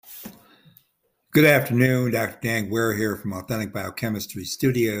Good afternoon, Dr. Dan Ware here from Authentic Biochemistry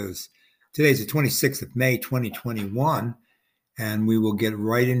Studios. Today's the 26th of May, 2021, and we will get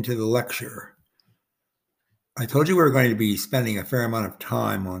right into the lecture. I told you we were going to be spending a fair amount of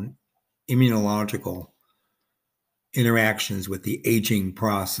time on immunological interactions with the aging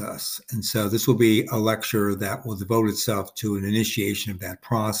process. And so this will be a lecture that will devote itself to an initiation of that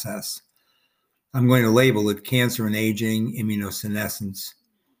process. I'm going to label it Cancer and Aging, Immunosenescence.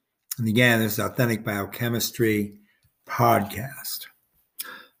 And again, this is Authentic Biochemistry podcast.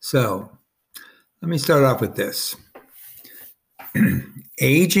 So let me start off with this.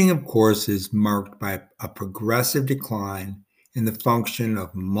 Aging, of course, is marked by a progressive decline in the function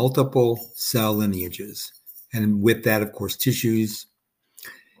of multiple cell lineages. And with that, of course, tissues.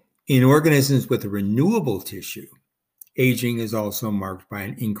 In organisms with a renewable tissue, aging is also marked by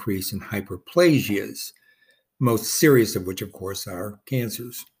an increase in hyperplasias, most serious of which, of course, are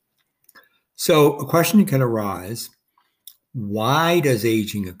cancers. So a question can arise, why does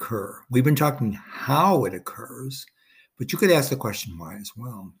aging occur? We've been talking how it occurs, but you could ask the question why as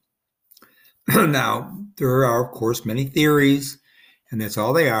well. Now, there are, of course, many theories, and that's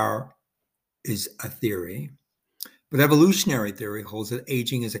all they are, is a theory. But evolutionary theory holds that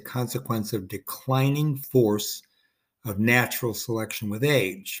aging is a consequence of declining force of natural selection with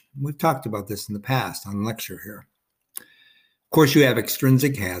age. We've talked about this in the past on lecture here. Of course, you have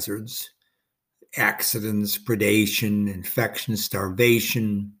extrinsic hazards, accidents, predation, infection,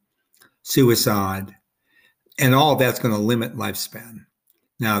 starvation, suicide, and all of that's going to limit lifespan.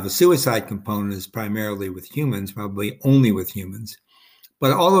 Now, the suicide component is primarily with humans, probably only with humans,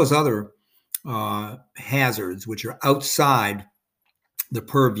 but all those other hazards, which are outside the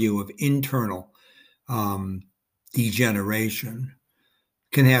purview of internal degeneration,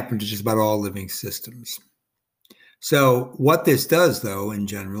 can happen to just about all living systems. So what this does, though, in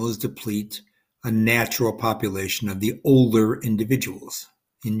general, is deplete a natural population of the older individuals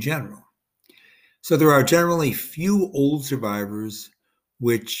in general. So there are generally few old survivors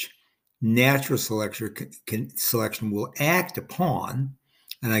which natural selection will act upon.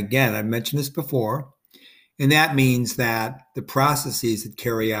 And again, I've mentioned this before, and that means that the processes that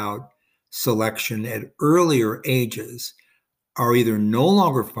carry out selection at earlier ages are either no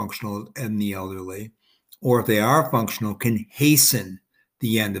longer functional in the elderly, or if they are functional, can hasten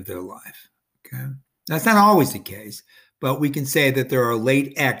the end of their life. Okay. That's not always the case, but we can say that there are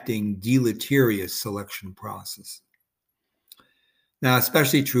late-acting deleterious selection processes. Now,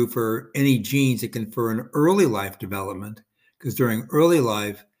 especially true for any genes that confer an early life development, because during early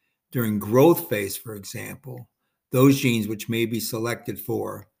life, during growth phase, for example, those genes which may be selected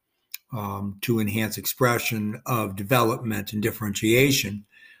for to enhance expression of development and differentiation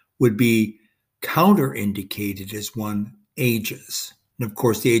would be counterindicated as one ages. And of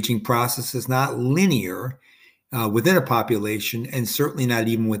course, the aging process is not linear within a population, and certainly not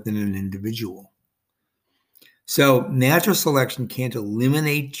even within an individual. So natural selection can't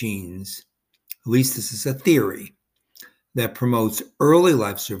eliminate genes, at least this is a theory, that promotes early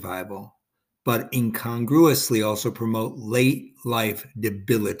life survival, but incongruously also promote late life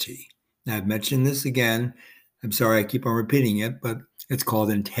debility. Now, I've mentioned this again. I'm sorry I keep on repeating it, but it's called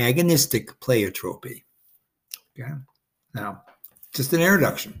antagonistic pleiotropy. Okay. Now, just an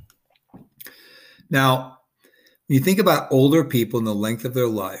introduction. Now, when you think about older people and the length of their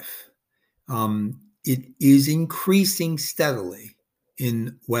life, it is increasing steadily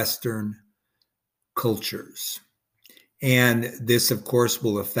in Western cultures. And this, of course,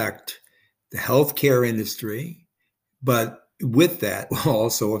 will affect the healthcare industry, but with that will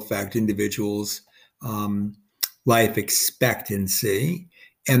also affect individuals' life expectancy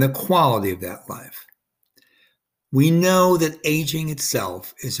and the quality of that life. We know that aging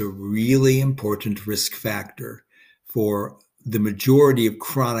itself is a really important risk factor for the majority of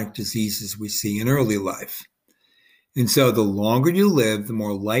chronic diseases we see in early life. And so the longer you live, the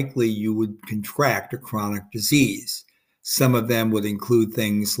more likely you would contract a chronic disease. Some of them would include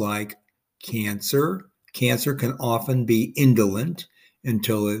things like cancer. Cancer can often be indolent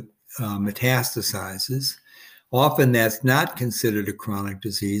until it metastasizes. Often that's not considered a chronic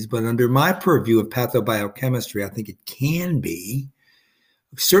disease, but under my purview of pathobiochemistry, I think it can be.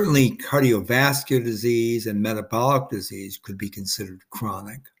 Certainly cardiovascular disease and metabolic disease could be considered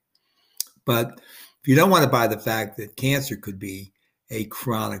chronic. But if you don't want to buy the fact that cancer could be a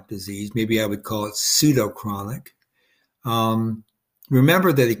chronic disease, maybe I would call it pseudochronic.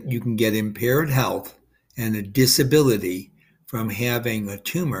 Remember that you can get impaired health and a disability from having a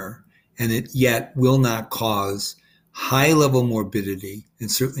tumor, and it yet will not cause high-level morbidity and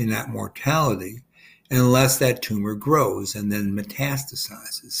certainly not mortality. unless that tumor grows and then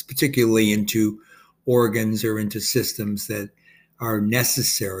metastasizes, particularly into organs or into systems that are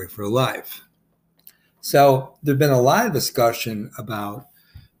necessary for life. So there's been a lot of discussion about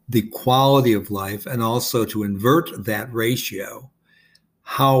the quality of life, and also to invert that ratio,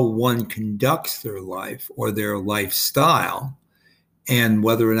 how one conducts their life or their lifestyle, and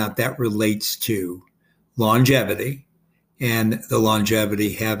whether or not that relates to longevity, and the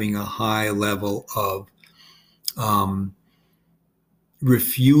longevity having a high level of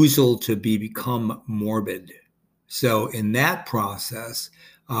refusal to become morbid. So in that process,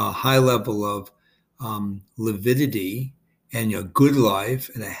 a high level of lividity and a good life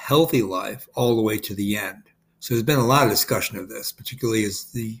and a healthy life all the way to the end. So there's been a lot of discussion of this, particularly as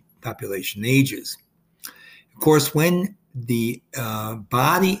the population ages. Of course, when the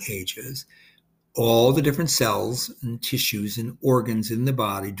body ages, all the different cells and tissues and organs in the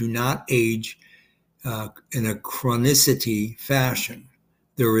body do not age in a chronicity fashion.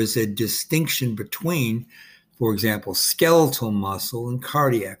 There is a distinction between, for example, skeletal muscle and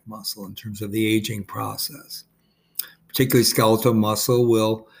cardiac muscle in terms of the aging process. Particularly skeletal muscle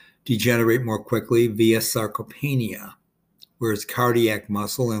will degenerate more quickly via sarcopenia, whereas cardiac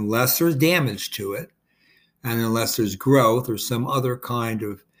muscle, unless there's damage to it, and unless there's growth or some other kind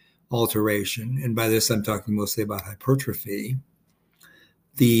of alteration, and by this I'm talking mostly about hypertrophy,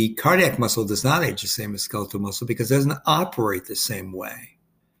 the cardiac muscle does not age the same as skeletal muscle because it doesn't operate the same way.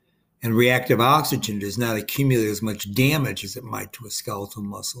 And reactive oxygen does not accumulate as much damage as it might to a skeletal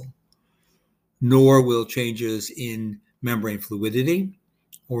muscle, nor will changes in membrane fluidity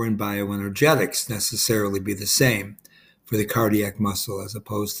or in bioenergetics necessarily be the same for the cardiac muscle as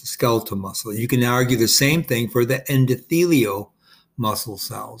opposed to skeletal muscle. You can argue the same thing for the endothelial muscle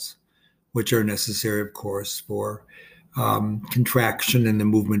cells, which are necessary, of course, for contraction and the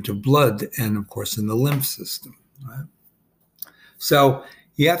movement of blood, and of course in the lymph system. Right? So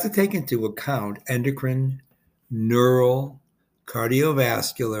you have to take into account endocrine, neural,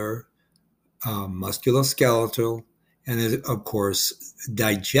 cardiovascular, musculoskeletal, and of course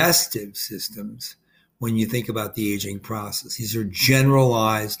digestive systems when you think about the aging process. These are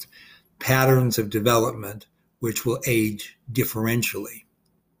generalized patterns of development which will age differentially.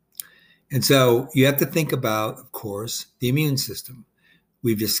 And so you have to think about, of course, the immune system.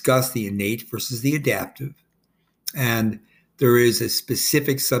 We've discussed the innate versus the adaptive. And there is a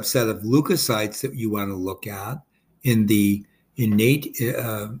specific subset of leukocytes that you want to look at in the innate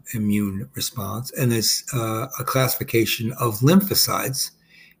immune response. And there's a classification of lymphocytes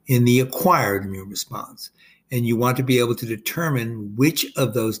in the acquired immune response. And you want to be able to determine which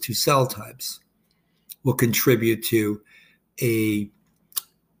of those two cell types will contribute to a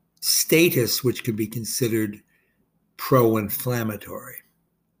status which could be considered pro-inflammatory.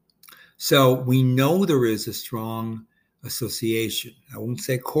 So we know there is a strong association, I won't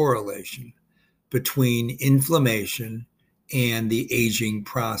say correlation, between inflammation and the aging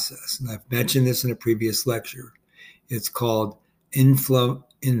process. And I've mentioned this in a previous lecture. It's called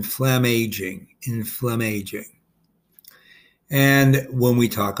inflammaging. And when we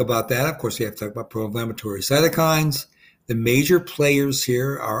talk about that, of course, we have to talk about pro-inflammatory cytokines. The major players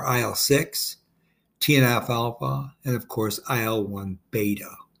here are IL-6, TNF-alpha, and of course, IL-1 beta.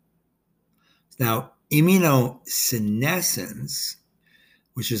 Now, immunosenescence,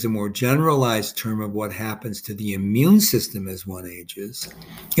 which is a more generalized term of what happens to the immune system as one ages,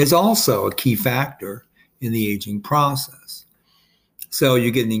 is also a key factor in the aging process. So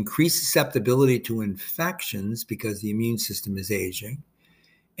you get an increased susceptibility to infections because the immune system is aging.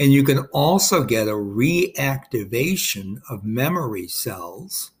 And you can also get a reactivation of memory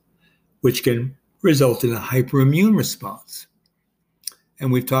cells, which can result in a hyperimmune response. And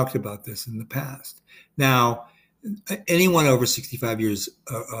we've talked about this in the past. Now, anyone over 65 years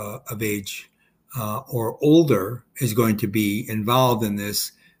of age or older is going to be involved in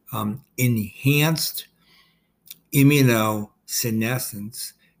this enhanced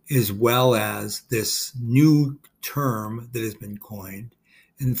immunosenescence, as well as this new term that has been coined,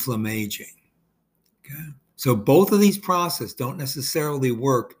 inflammaging. Okay? So both of these processes don't necessarily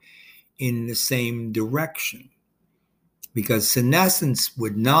work in the same direction, because senescence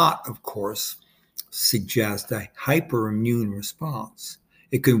would not, of course, suggest a hyperimmune response.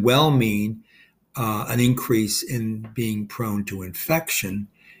 It could well mean an increase in being prone to infection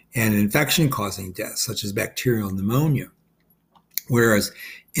and infection-causing deaths, such as bacterial pneumonia. Whereas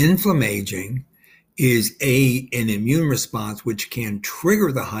inflammaging is an immune response which can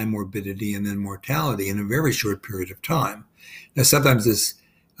trigger the high morbidity and then mortality in a very short period of time. Now, sometimes this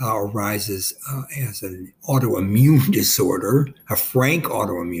arises as an autoimmune disorder, a frank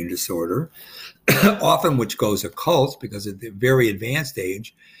autoimmune disorder, often which goes occult because at the very advanced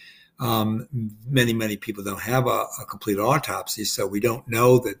age, many people don't have a complete autopsy, so we don't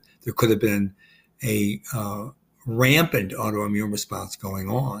know that there could have been a rampant autoimmune response going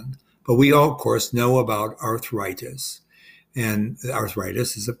on. But we all, of course, know about arthritis. And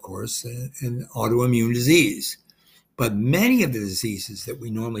arthritis is, of course, an autoimmune disease. But many of the diseases that we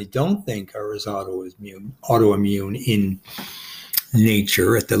normally don't think are as autoimmune in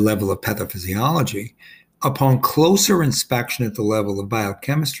nature at the level of pathophysiology, upon closer inspection at the level of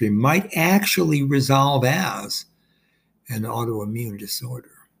biochemistry, might actually resolve as an autoimmune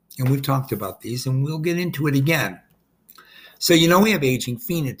disorder. And we've talked about these, and we'll get into it again. So, we have aging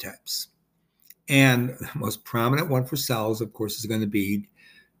phenotypes. And the most prominent one for cells, of course, is going to be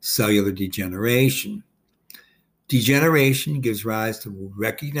cellular degeneration. Degeneration gives rise to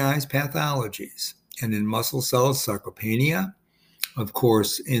recognized pathologies. And in muscle cells, sarcopenia. Of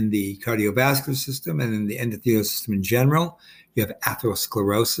course, in the cardiovascular system and in the endothelial system in general, you have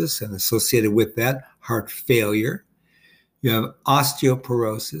atherosclerosis, and associated with that, heart failure. You have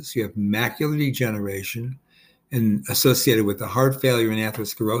osteoporosis. You have macular degeneration. And associated with the heart failure and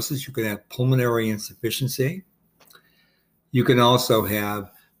atherosclerosis, you can have pulmonary insufficiency. You can also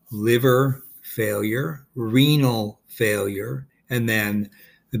have liver failure, renal failure, and then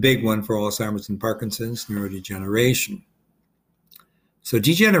the big one for Alzheimer's and Parkinson's, neurodegeneration. So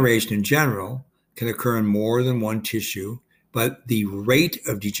degeneration in general can occur in more than one tissue, but the rate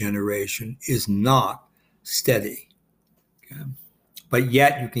of degeneration is not steady. Okay? But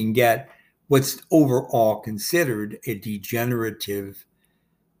yet you can get what's overall considered a degenerative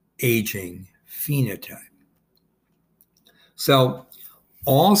aging phenotype. So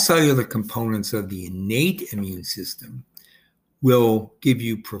all cellular components of the innate immune system will give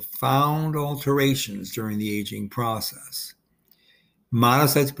you profound alterations during the aging process.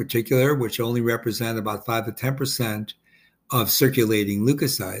 Monocytes in particular, which only represent about 5 to 10% of circulating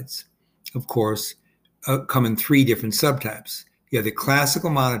leukocytes, of course, come in 3 different subtypes. You have the classical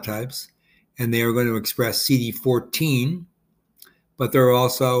monotypes, and they are going to express CD14, but they're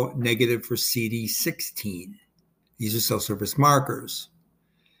also negative for CD16. These are cell surface markers.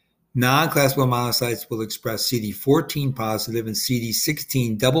 Non-classical monocytes will express CD14 positive and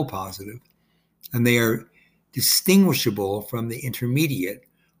CD16 double positive, and they are distinguishable from the intermediate,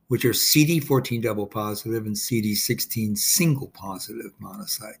 which are CD14 double positive and CD16 single positive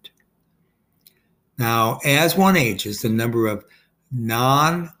monocyte. Now, as one ages, the number of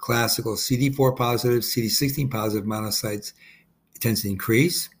non-classical CD4 positive, CD16 positive monocytes tends to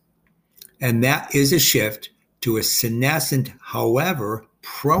increase, and that is a shift to a senescent, however,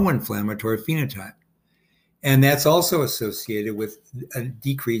 pro-inflammatory phenotype. And that's also associated with a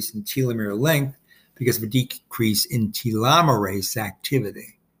decrease in telomere length because of a decrease in telomerase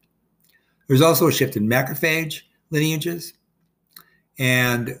activity. There's also a shift in macrophage lineages.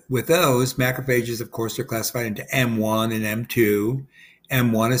 And with those, macrophages, of course, are classified into M1 and M2.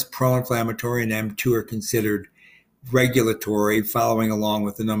 M1 is pro-inflammatory and M2 are considered regulatory, following along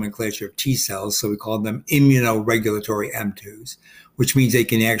with the nomenclature of T cells. So we call them immunoregulatory M2s, which means they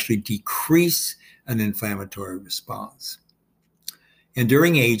can actually decrease an inflammatory response. And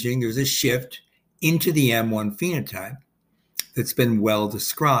during aging, there's a shift into the M1 phenotype that's been well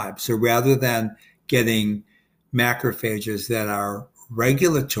described. So rather than getting macrophages that are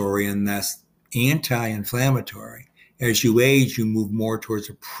regulatory and thus anti-inflammatory, as you age, you move more towards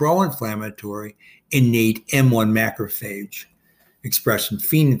a pro-inflammatory innate M1 macrophage expression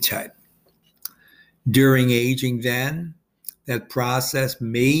phenotype. During aging, then, that process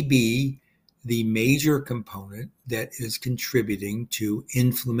may be the major component that is contributing to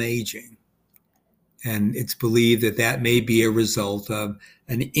inflammaging. And it's believed that that may be a result of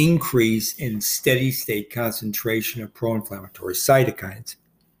an increase in steady state concentration of pro-inflammatory cytokines.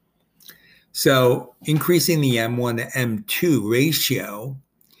 So increasing the M1 to M2 ratio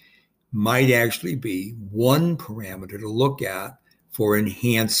might actually be one parameter to look at for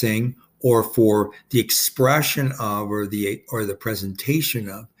enhancing or for the expression of or the presentation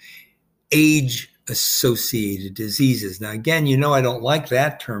of age-associated diseases. Now, again, I don't like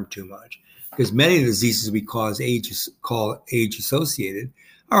that term too much, because many of the diseases we call age-associated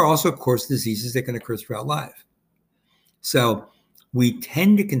are also, of course, diseases that can occur throughout life. So we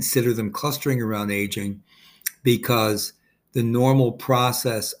tend to consider them clustering around aging because the normal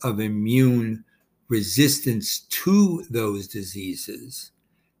process of immune resistance to those diseases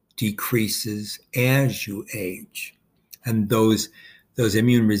decreases as you age. And those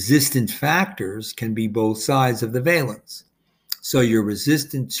immune resistant factors can be both sides of the valence. So you're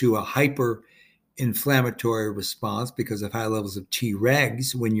resistant to a hyper-inflammatory response because of high levels of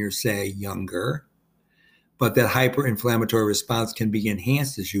Tregs when you're, say, younger. But that hyper-inflammatory response can be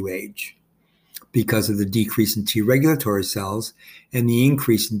enhanced as you age because of the decrease in T regulatory cells and the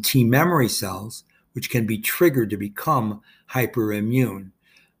increase in T memory cells, which can be triggered to become hyperimmune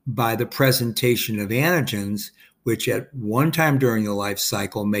by the presentation of antigens, which at one time during the life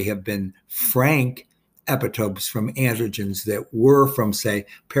cycle may have been frank epitopes from antigens that were from, say,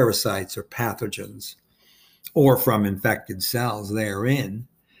 parasites or pathogens or from infected cells therein,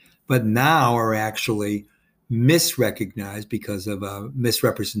 but now are actually misrecognized because of a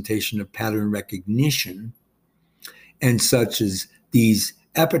misrepresentation of pattern recognition. And such as these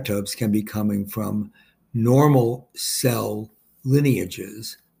epitopes can be coming from normal cell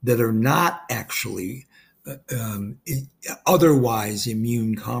lineages that are not actually otherwise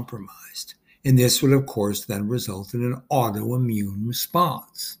immune compromised. And this would, of course, then result in an autoimmune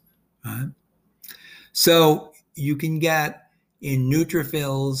response. Right? So you can get in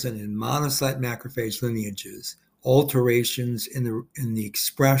neutrophils and in monocyte macrophage lineages alterations in the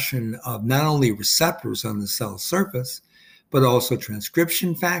expression of not only receptors on the cell surface, but also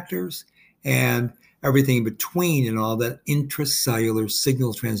transcription factors and everything in between and all that intracellular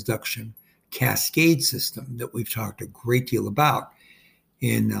signal transduction cascade system that we've talked a great deal about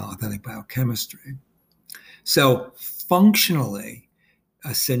in authentic biochemistry. So functionally,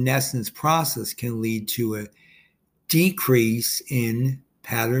 a senescence process can lead to a decrease in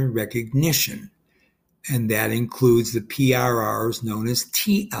pattern recognition, and that includes the PRRs known as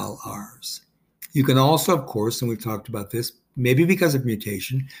TLRs. You can also, of course, and we've talked about this, maybe because of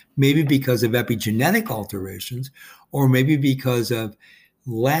mutation, maybe because of epigenetic alterations, or maybe because of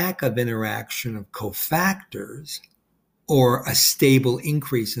lack of interaction of cofactors or a stable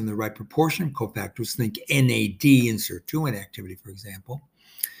increase in the right proportion of cofactors, think NAD and sirtuin activity, for example,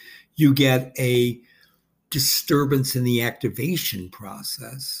 you get a disturbance in the activation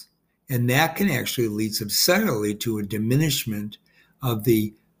process. And that can actually lead subcellularly to a diminishment of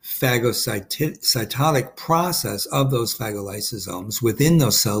the phagocytotic process of those phagolysosomes within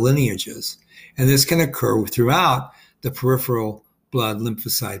those cell lineages. And this can occur throughout the peripheral blood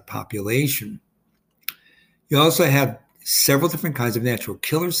lymphocyte population. You also have several different kinds of natural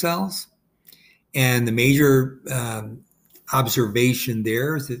killer cells. And the major observation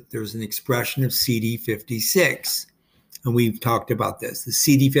there is that there's an expression of CD56. And we've talked about this. The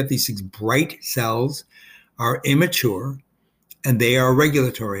CD56 bright cells are immature and they are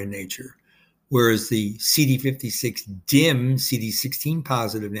regulatory in nature, whereas the CD56 dim, CD16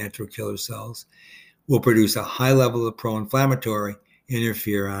 positive natural killer cells will produce a high level of pro-inflammatory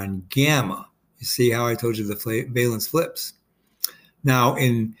interferon gamma. You see how I told you the valence flips? Now,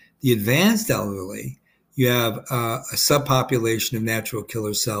 in the advanced elderly, you have a subpopulation of natural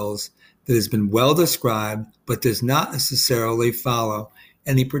killer cells that has been well described, but does not necessarily follow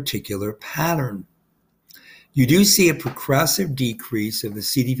any particular pattern. You do see a progressive decrease of the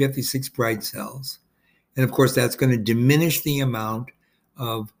CD56 bright cells. And of course, that's going to diminish the amount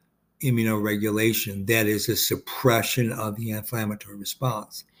of immunoregulation, that is, a suppression of the inflammatory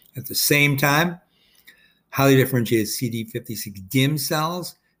response. At the same time, highly differentiated CD56 dim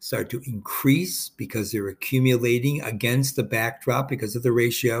cells start to increase because they're accumulating against the backdrop because of the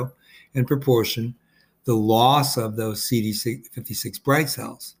ratio and proportion, the loss of those CD56 bright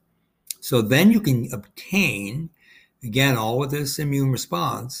cells. So then you can obtain, again, all with this immune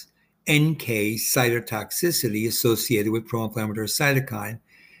response, NK cytotoxicity associated with pro-inflammatory cytokine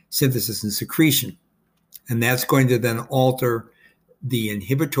synthesis and secretion. And that's going to then alter the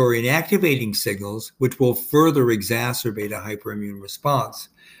inhibitory and activating signals, which will further exacerbate a hyperimmune response,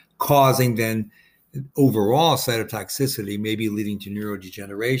 causing then overall cytotoxicity, maybe leading to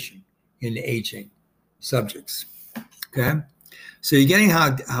neurodegeneration in aging subjects. Okay? So you're getting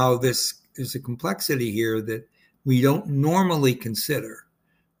how this is a complexity here that we don't normally consider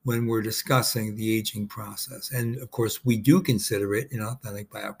when we're discussing the aging process. And of course, we do consider it in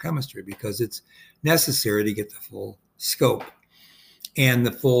authentic biochemistry because it's necessary to get the full scope and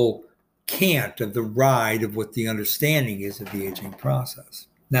the full cant of the ride of what the understanding is of the aging process.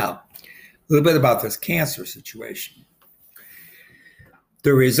 Now, a little bit about this cancer situation.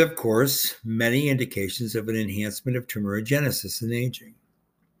 There is, of course, many indications of an enhancement of tumorigenesis in aging.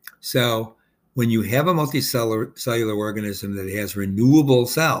 So when you have a multicellular organism that has renewable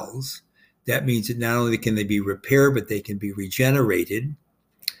cells, that means that not only can they be repaired, but they can be regenerated.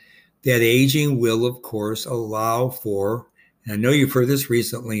 That aging will, of course, allow for, and I know you've heard this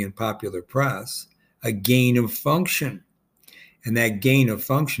recently in popular press, a gain of function. And that gain of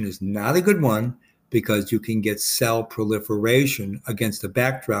function is not a good one because you can get cell proliferation against a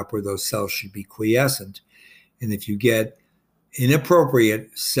backdrop where those cells should be quiescent. And if you get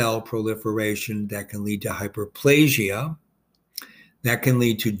inappropriate cell proliferation, that can lead to hyperplasia. That can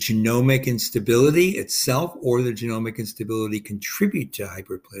lead to genomic instability itself, or the genomic instability contribute to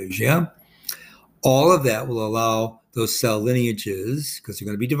hyperplasia. All of that will allow those cell lineages, because they're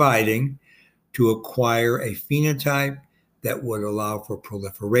going to be dividing, to acquire a phenotype that would allow for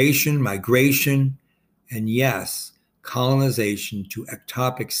proliferation, migration, and yes, colonization to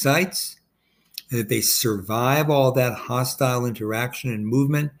ectopic sites. And if they survive all that hostile interaction and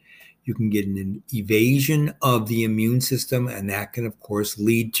movement, you can get an evasion of the immune system, and that can, of course,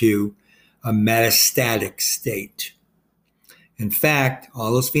 lead to a metastatic state. In fact,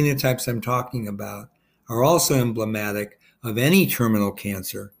 all those phenotypes I'm talking about are also emblematic of any terminal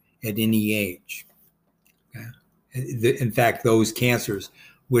cancer at any age. Okay? In fact, those cancers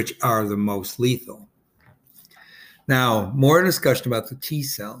which are the most lethal. Now, more discussion about the T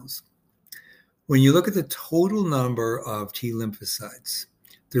cells. When you look at the total number of T lymphocytes,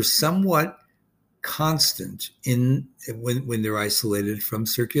 they're somewhat constant when they're isolated from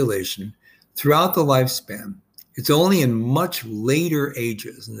circulation throughout the lifespan. It's only in much later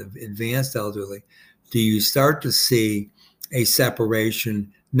ages, in the advanced elderly, do you start to see a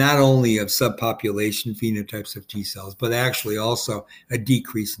separation not only of subpopulation phenotypes of T cells, but actually also a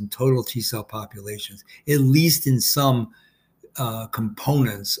decrease in total T cell populations, at least in some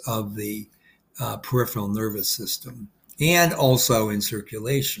components of the peripheral nervous system, and also in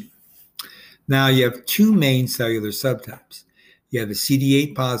circulation. Now, you have two main cellular subtypes. You have the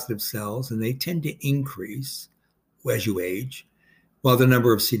CD8 positive cells, and they tend to increase as you age, while the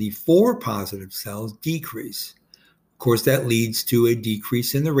number of CD4 positive cells decrease. Of course, that leads to a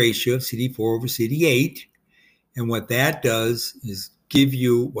decrease in the ratio of CD4 over CD8. And what that does is give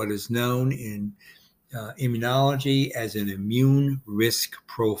you what is known in immunology as an immune risk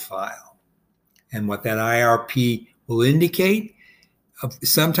profile. And what that IRP will indicate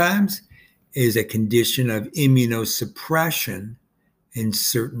sometimes is a condition of immunosuppression in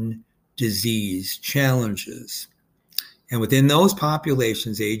certain disease challenges. And within those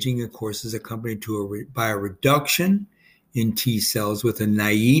populations, aging, of course, is accompanied by a reduction in T cells with a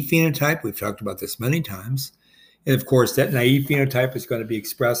naive phenotype. We've talked about this many times. And of course, that naive phenotype is going to be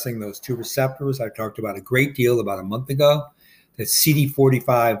expressing those two receptors I talked about a great deal about a month ago. That's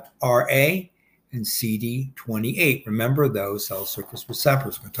CD45RA and CD28. Remember those cell surface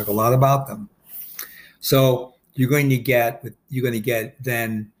receptors. We're going to talk a lot about them. So you're going to get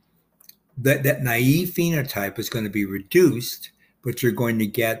then that naive phenotype is going to be reduced, but you're going to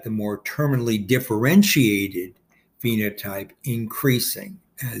get the more terminally differentiated phenotype increasing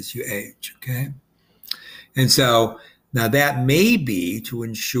as you age, okay? And so now that may be to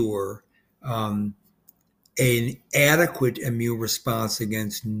ensure an adequate immune response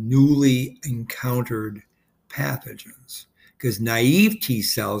against newly encountered pathogens, because naive T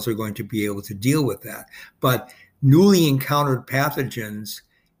cells are going to be able to deal with that. But newly encountered pathogens,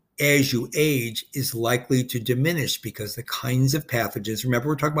 as you age, is likely to diminish because the kinds of pathogens, remember,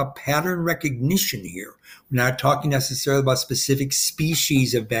 we're talking about pattern recognition here. We're not talking necessarily about specific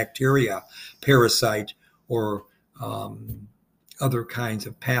species of bacteria, parasite, or other kinds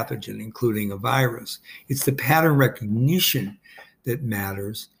of pathogen, including a virus. It's the pattern recognition that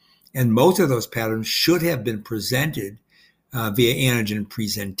matters. And most of those patterns should have been presented via antigen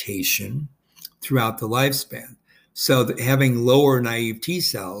presentation throughout the lifespan. So that having lower naive T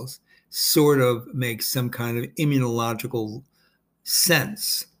cells sort of makes some kind of immunological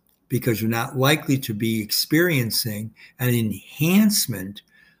sense, because you're not likely to be experiencing an enhancement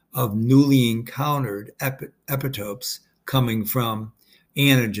of newly encountered epitopes coming from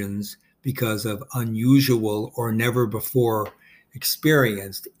antigens because of unusual or never before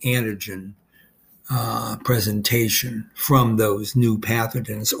experienced antigen presentation from those new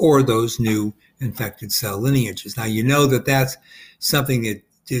pathogens or those new infected cell lineages. Now, you know that that's something that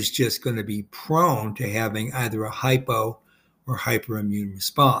is just going to be prone to having either a hypo or hyperimmune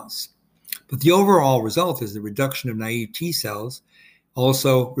response. But the overall result is the reduction of naive T cells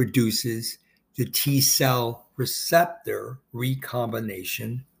also reduces the T cell receptor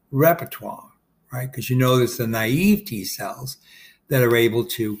recombination repertoire, right? Because you know there's the naive T cells that are able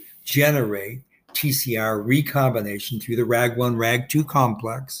to generate TCR recombination through the RAG1, RAG2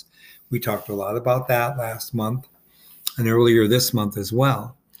 complex. We talked a lot about that last month and earlier this month as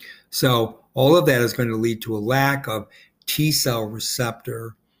well. So all of that is going to lead to a lack of T cell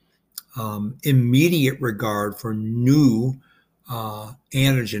receptor immediate regard for new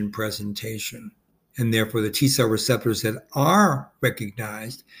antigen presentation. And therefore, the T cell receptors that are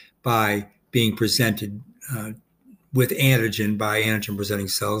recognized by being presented with antigen by antigen-presenting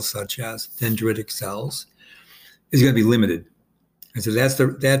cells, such as dendritic cells, is going to be limited. And so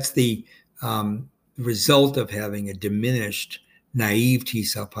that's the result of having a diminished naive T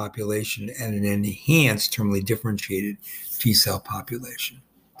cell population and an enhanced terminally differentiated T cell population.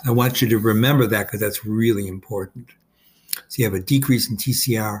 I want you to remember that because that's really important. So you have a decrease in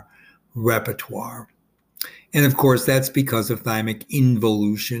TCR repertoire. And of course, that's because of thymic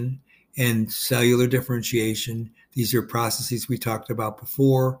involution and cellular differentiation. These are processes we talked about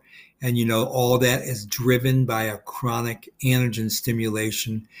before. And all that is driven by a chronic antigen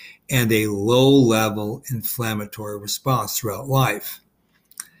stimulation and a low-level inflammatory response throughout life.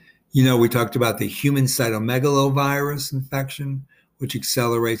 We talked about the human cytomegalovirus infection, which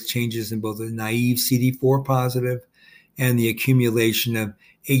accelerates changes in both the naive CD4 positive and the accumulation of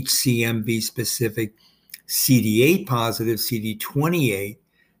HCMV-specific CD8 positive, CD28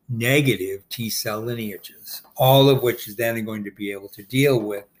 negative T cell lineages, all of which is then going to be able to deal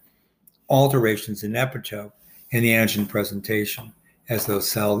with alterations in epitope and the antigen presentation as those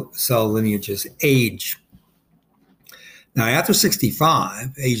cell lineages age. Now, after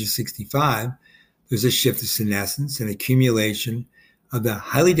age of 65, there's a shift to senescence and accumulation of the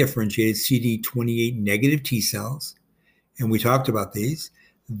highly differentiated CD28 negative T cells. And we talked about these.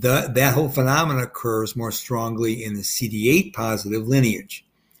 That whole phenomenon occurs more strongly in the CD8 positive lineage.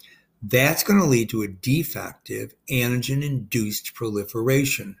 That's going to lead to a defective antigen-induced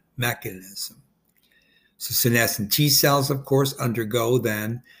proliferation mechanism. So senescent T cells, of course, undergo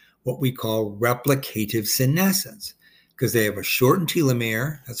then what we call replicative senescence because they have a shortened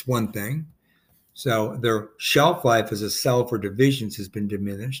telomere. That's one thing. So their shelf life as a cell for divisions has been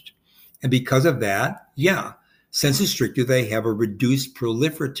diminished. And because of that, sensu stricto, they have a reduced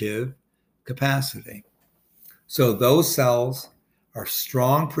proliferative capacity. So those cells are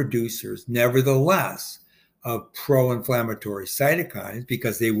strong producers, nevertheless, of pro-inflammatory cytokines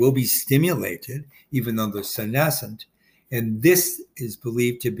because they will be stimulated even though they're senescent. And this is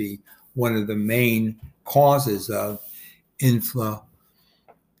believed to be one of the main causes of inflammation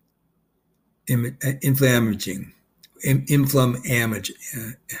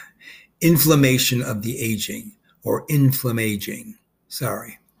of the aging or inflammaging.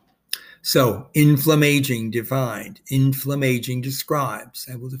 So inflammaging defined. Inflammaging describes,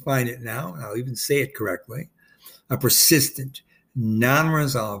 I will define it now, and I'll even say it correctly, a persistent,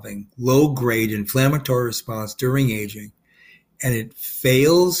 non-resolving, low-grade inflammatory response during aging, and it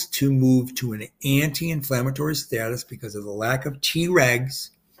fails to move to an anti-inflammatory status because of the lack of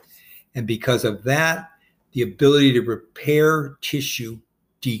Tregs, and because of that, the ability to repair tissue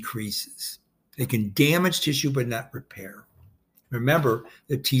decreases. They can damage tissue but not repair. Remember,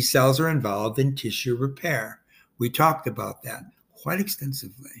 the T cells are involved in tissue repair. We talked about that quite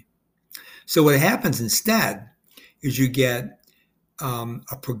extensively. So what happens instead is you get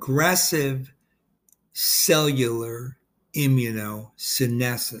a progressive cellular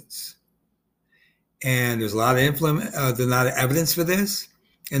immunosenescence. And there's a lot of evidence for this,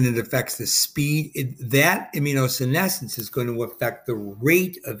 and it affects the speed. That immunosenescence is going to affect the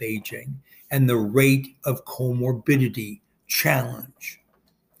rate of aging and the rate of comorbidity challenge.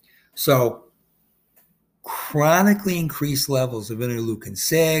 So chronically increased levels of interleukin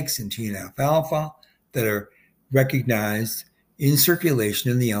 6 and TNF-alpha that are recognized in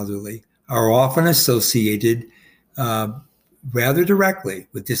circulation in the elderly are often associated rather directly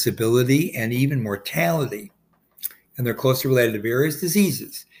with disability and even mortality. And they're closely related to various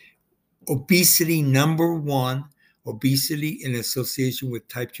diseases. Obesity, number one, obesity in association with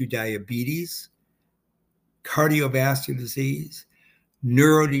type 2 diabetes, cardiovascular disease,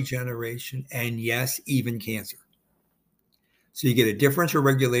 neurodegeneration, and yes, even cancer. So you get a differential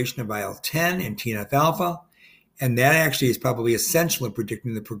regulation of IL-10 and TNF-alpha, and that actually is probably essential in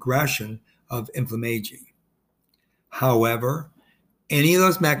predicting the progression of inflammaging. However, any of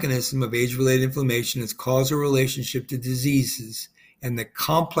those mechanisms of age-related inflammation has causal relationship to diseases, and the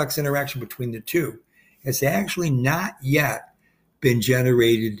complex interaction between the two has actually not yet been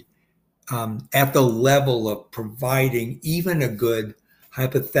generated at the level of providing even a good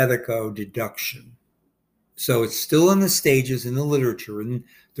hypothetical deduction. So it's still in the stages in the literature, in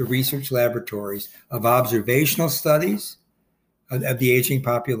the research laboratories of observational studies of the aging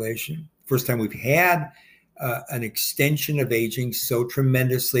population. First time we've had an extension of aging so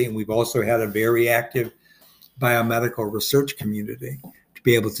tremendously, and we've also had a very active biomedical research community to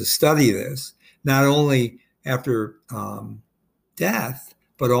be able to study this, not only after death,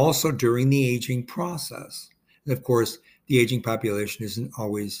 but also during the aging process. And of course, the aging population isn't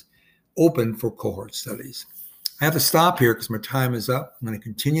always open for cohort studies. I have to stop here because my time is up. I'm going to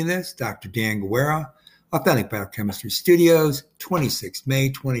continue this. Dr. Dan Guerra, Authentic Biochemistry Studios, 26 May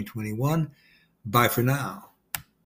 2021. Bye for now.